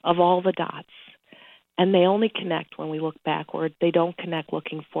 of all the dots. And they only connect when we look backward. They don't connect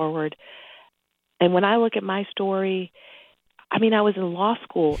looking forward. And when I look at my story, I was in law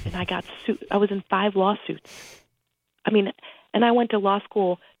school and I was in 5 lawsuits. And I went to law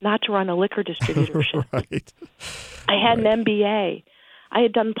school not to run a liquor distributorship. Right. I had an MBA. I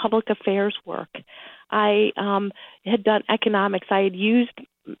had done public affairs work. I had done economics. I had used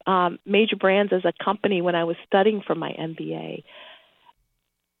Major Brands as a company when I was studying for my MBA.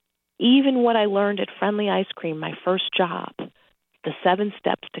 Even what I learned at Friendly Ice Cream, my first job, the 7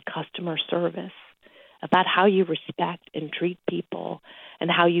 steps to customer service, about how you respect and treat people and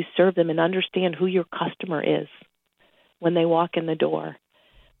how you serve them and understand who your customer is when they walk in the door.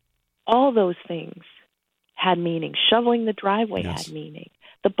 All those things had meaning. Shoveling the driveway had meaning.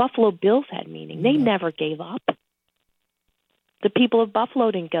 The Buffalo Bills had meaning. They never gave up. The people of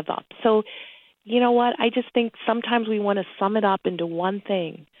Buffalo didn't give up. So, you know what? I just think sometimes we want to sum it up into one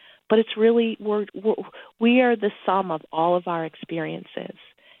thing, but it's really we are the sum of all of our experiences.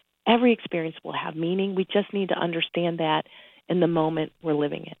 Every experience will have meaning. We just need to understand that in the moment we're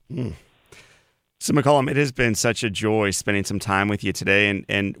living it. So, McCollum, it has been such a joy spending some time with you today,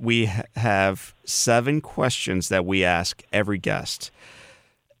 and we have 7 questions that we ask every guest.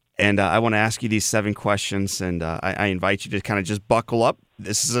 And I want to ask you these 7 questions, and I invite you to kind of just buckle up.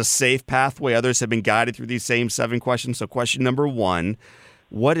 This is a safe pathway. Others have been guided through these same 7 questions. So question number 1,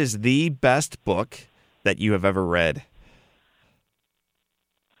 what is the best book that you have ever read?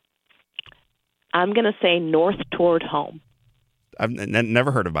 I'm going to say North Toward Home. I've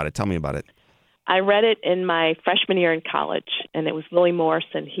never heard about it. Tell me about it. I read it in my freshman year in college, and it was Willie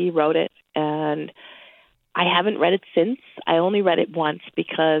Morrison. He wrote it, and I haven't read it since. I only read it once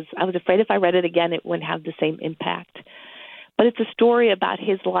because I was afraid if I read it again, it wouldn't have the same impact. But it's a story about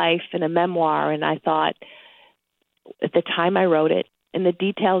his life and a memoir, and I thought at the time I wrote it, and the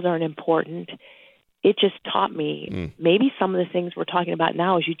details aren't important, it just taught me maybe some of the things we're talking about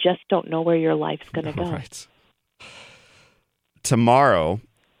now is you just don't know where your life's going to go. Right. Tomorrow,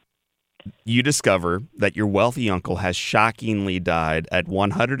 you discover that your wealthy uncle has shockingly died at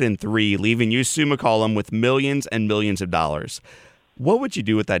 103, leaving you, Sue McCollum, with millions and millions of dollars. What would you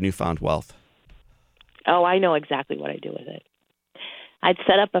do with that newfound wealth? Oh, I know exactly what I'd do with it. I'd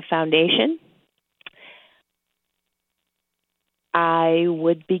set up a foundation. I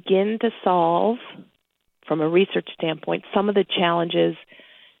would begin to solve, from a research standpoint, some of the challenges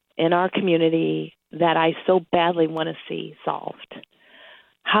in our community that I so badly want to see solved.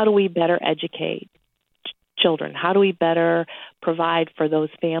 How do we better educate children? How do we better provide for those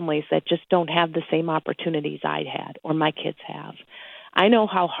families that just don't have the same opportunities I had or my kids have? I know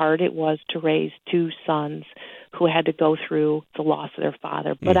how hard it was to raise 2 sons who had to go through the loss of their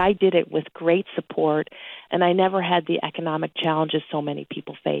father, but I did it with great support, and I never had the economic challenges so many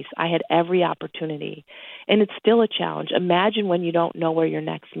people face. I had every opportunity, and it's still a challenge. Imagine when you don't know where your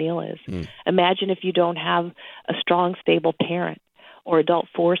next meal is. Imagine if you don't have a strong, stable parent, or adult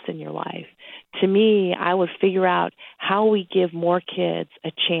force in your life. To me, I would figure out how we give more kids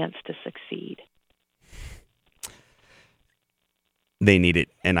a chance to succeed. They need it,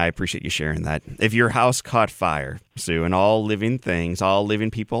 and I appreciate you sharing that. If your house caught fire, Sue, and all living things, all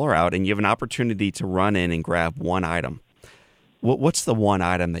living people are out, and you have an opportunity to run in and grab one item, what's the one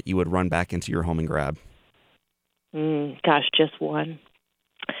item that you would run back into your home and grab? Gosh, just one.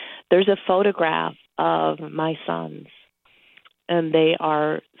 There's a photograph of my sons, and they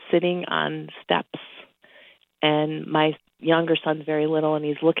are sitting on steps, and my younger son's very little, and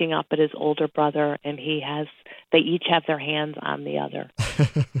he's looking up at his older brother, and they each have their hands on the other.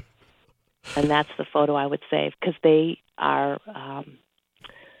 And that's the photo I would save, because they are,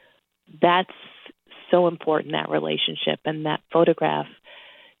 that's so important, that relationship, and that photograph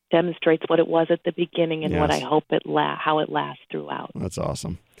demonstrates what it was at the beginning and what I hope how it lasts throughout. That's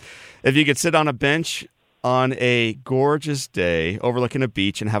awesome. If you could sit on a bench on a gorgeous day overlooking a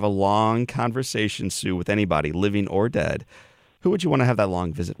beach and have a long conversation, Sue, with anybody, living or dead, who would you want to have that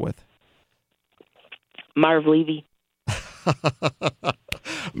long visit with? Marv Levy.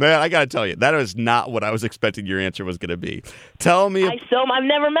 Man, I got to tell you, that is not what I was expecting your answer was going to be. Tell me. I've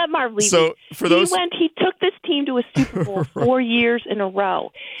never met Marv Levy. So He took this team to a Super Bowl 4 years in a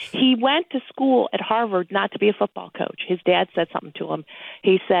row. He went to school at Harvard not to be a football coach. His dad said something to him.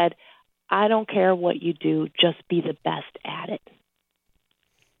 He said, I don't care what you do, just be the best at it.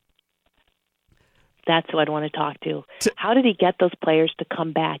 That's who I'd want to talk to. How did he get those players to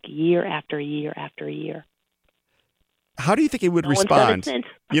come back year after year after year? How do you think he would respond?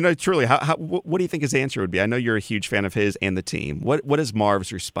 Truly, what do you think his answer would be? I know you're a huge fan of his and the team. What is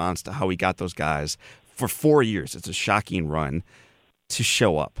Marv's response to how he got those guys for 4 years? It's a shocking run to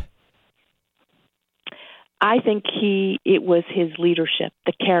show up. I think it was his leadership,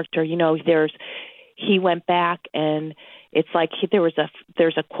 the character. He went back, and it's like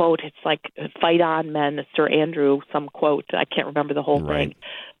there's a quote. It's like "Fight on, men," Sir Andrew, some quote. I can't remember the whole thing,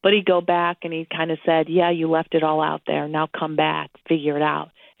 but he'd go back and he kind of said, "Yeah, you left it all out there. Now come back, figure it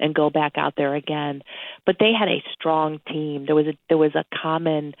out, and go back out there again." But they had a strong team. There was a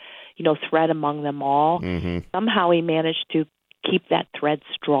common, thread among them all. Mm-hmm. Somehow he managed to keep that thread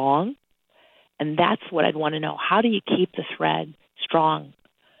strong. And that's what I'd want to know. How do you keep the thread strong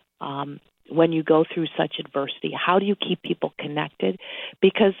when you go through such adversity? How do you keep people connected?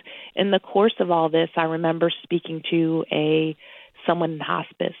 Because in the course of all this, I remember speaking to someone in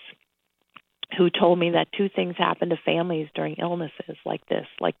hospice who told me that 2 things happen to families during illnesses like this,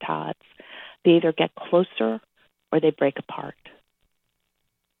 like Todd's. They either get closer or they break apart.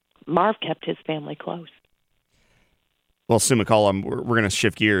 Marv kept his family close. Well, Sue McCollum, we're going to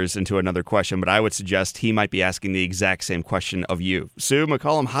shift gears into another question, but I would suggest he might be asking the exact same question of you. Sue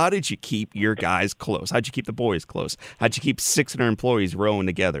McCollum, how did you keep your guys close? How did you keep the boys close? How did you keep 600 employees rowing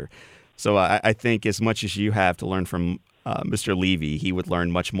together? So I think as much as you have to learn from Mr. Levy, he would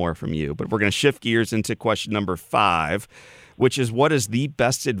learn much more from you. But we're going to shift gears into question number 5, which is, what is the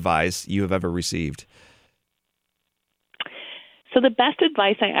best advice you have ever received? So the best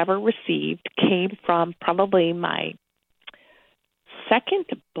advice I ever received came from probably my second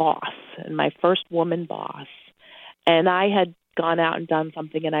boss and my first woman boss. And I had gone out and done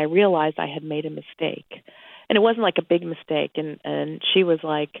something, and I realized I had made a mistake. And it wasn't like a big mistake. And she was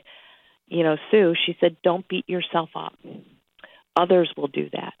like, Sue, she said, don't beat yourself up. Others will do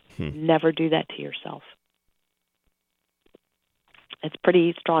that. Never do that to yourself. It's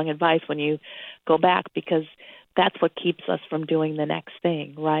pretty strong advice when you go back, because that's what keeps us from doing the next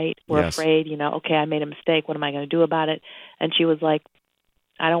thing, right? We're afraid, okay, I made a mistake. What am I going to do about it? And she was like,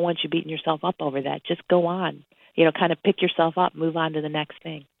 I don't want you beating yourself up over that. Just go on. Kind of pick yourself up, move on to the next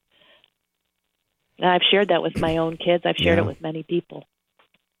thing. And I've shared that with my own kids. I've shared it with many people.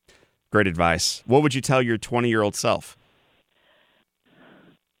 Great advice. What would you tell your 20-year-old self?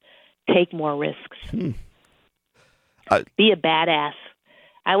 Take more risks. Be a badass.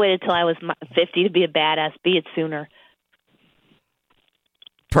 I waited till I was 50 to be a badass. Be it sooner.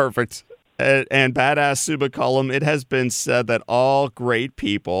 Perfect. And badass Sue McCollum, it has been said that all great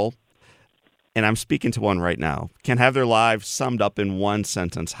people, and I'm speaking to one right now, can have their lives summed up in one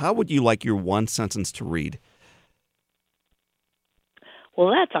sentence. How would you like your one sentence to read?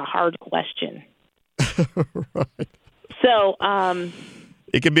 Well, that's a hard question. Right. So,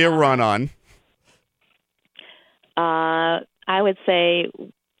 it can be a run-on. I would say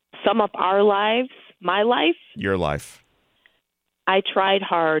sum up our lives, my life. Your life. I tried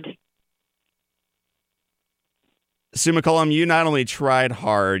hard. Sue McCollum, you not only tried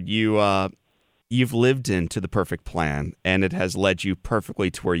hard, you you've lived into the perfect plan, and it has led you perfectly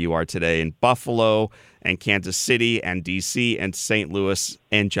to where you are today in Buffalo and Kansas City and D.C. and St. Louis.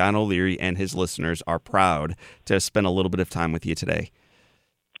 And John O'Leary and his listeners are proud to spend a little bit of time with you today.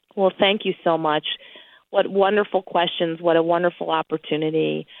 Well, thank you so much. What wonderful questions, what a wonderful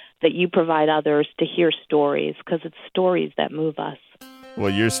opportunity that you provide others to hear stories, because it's stories that move us. Well,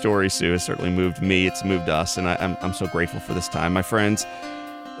 your story, Sue, has certainly moved me. It's moved us, and I'm so grateful for this time. My friends,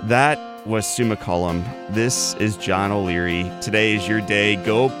 that was Sue McCollum. This is John O'Leary. Today is your day.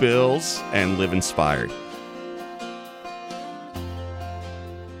 Go Bills and live inspired.